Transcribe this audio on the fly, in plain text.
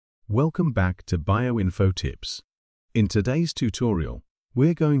Welcome back to BioInfo Tips. In today's tutorial,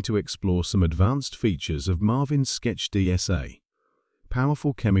 we're going to explore some advanced features of Marvin Sketch DSA,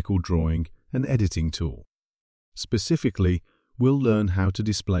 powerful chemical drawing and editing tool. Specifically, we'll learn how to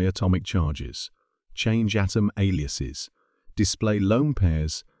display atomic charges, change atom aliases, display lone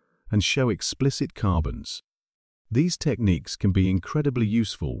pairs, and show explicit carbons. These techniques can be incredibly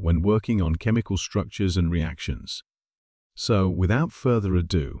useful when working on chemical structures and reactions. So, without further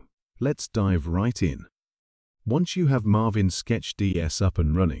ado, let's dive right in. Once you have Marvin Sketch DS up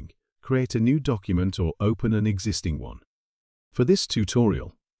and running, create a new document or open an existing one. For this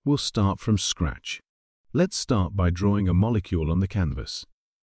tutorial, we'll start from scratch. Let's start by drawing a molecule on the canvas.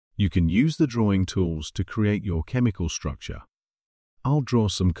 You can use the drawing tools to create your chemical structure. I'll draw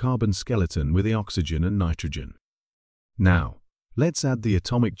some carbon skeleton with the oxygen and nitrogen. Now, let's add the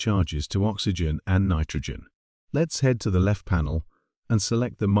atomic charges to oxygen and nitrogen. Let's head to the left panel and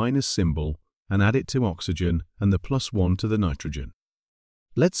select the minus symbol and add it to oxygen and the +1 to the nitrogen.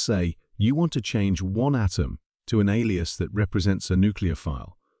 Let's say you want to change one atom to an alias that represents a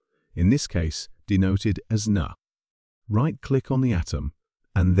nucleophile, in this case denoted as Na. Right-click on the atom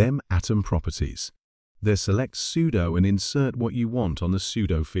and then Atom Properties. There select Pseudo and insert what you want on the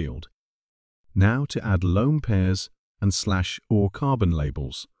pseudo field. Now to add lone pairs and /or carbon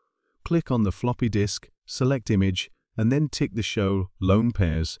labels. Click on the floppy disk, select Image, and then tick the Show Lone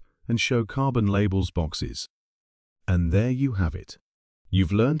Pairs and Show Carbon Labels boxes. And there you have it.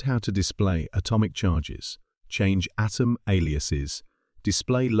 You've learned how to display atomic charges, change atom aliases,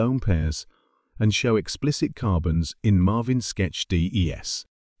 display lone pairs, and show explicit carbons in Marvin Sketch DES.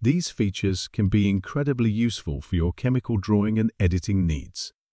 These features can be incredibly useful for your chemical drawing and editing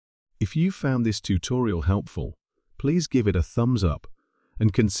needs. If you found this tutorial helpful, please give it a thumbs up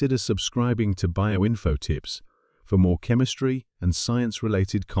and consider subscribing to BioInfo Tips for more chemistry and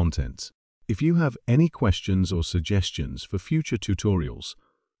science-related content. If you have any questions or suggestions for future tutorials,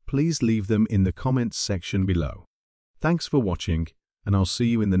 please leave them in the comments section below. Thanks for watching, and I'll see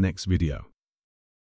you in the next video.